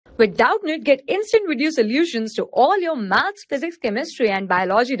With Doubtnut, get instant video solutions to all your maths, physics, chemistry, and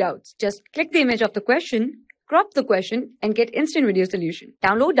biology doubts. Just click the image of the question, crop the question, and get instant video solution.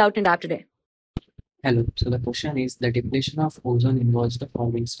 Download Doubtnut app today. Hello. So the question is, the depletion of ozone involves the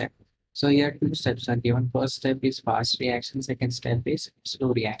following step. So here two steps are given. First step is fast reaction. Second step is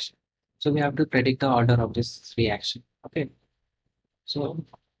slow reaction. So we have to predict the order of this reaction. Okay. So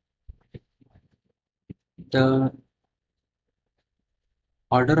the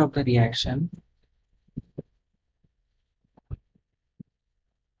order of the reaction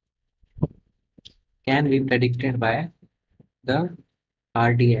can be predicted by the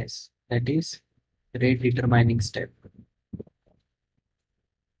RDS, that is rate determining step.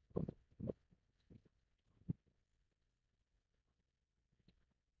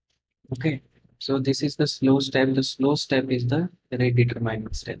 Okay, so this is the slow step. The slow step is the rate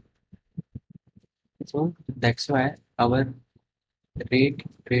determining step. So that's why our rate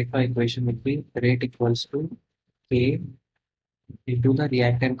equation will be rate equals to K into the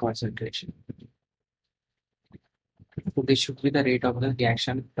reactant concentration. So this should be the rate of the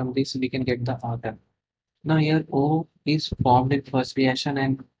reaction. From this we can get the order. Now here O is formed in first reaction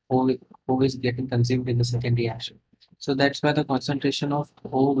and O is getting consumed in the second reaction. So that's why the concentration of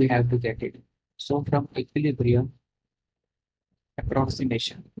O we have to get it. So from equilibrium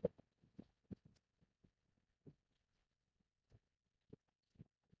approximation,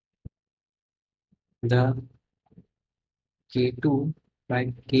 the K2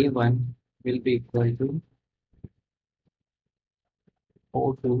 by K1 will be equal to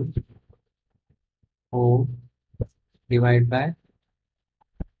O2 O divided by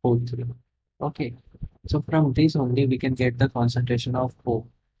O3. Okay, so from this only we can get the concentration of O.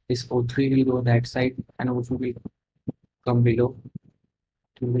 This O3 will go that side and O2 will come below.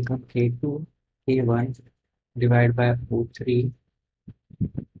 It will become K2 K1 divided by O3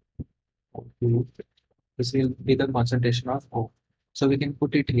 O2. This will be the concentration of O. So we can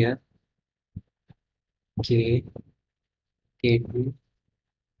put it here K K2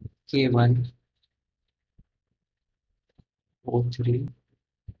 K1 O3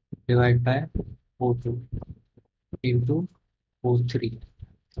 divided by O2 into O3.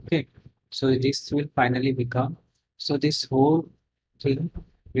 Okay, so this will finally become, so this whole thing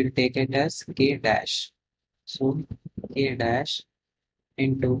will take it as K dash. So K dash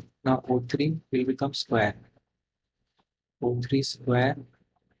into, now O3 will become square. O3 square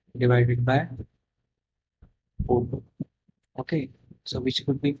divided by O2. Okay, so which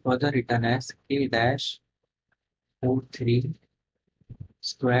could be further written as K dash O3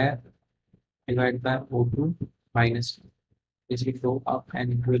 square divided by O2 minus 2. This will go up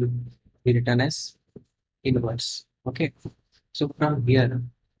and it will be written as inverse. Okay, so from here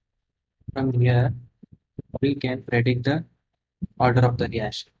we can predict the order of the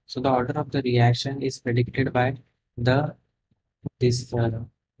reaction. So the order of the reaction is predicted by the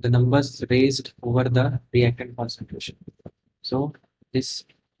numbers raised over the reactant concentration. So this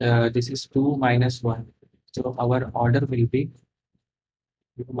is 2 minus 1. So our order will be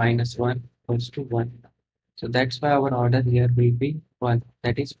 2 minus 1 equals to 1. So that's why our order here will be 1.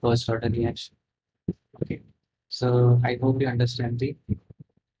 That is first order reaction. Okay. So I hope you understand the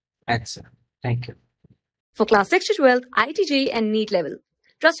answer. Thank you. For class 6 to 12, IIT JEE and NEET level.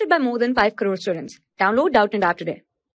 Trusted by more than 5 crore students. Download Doubtnut app today.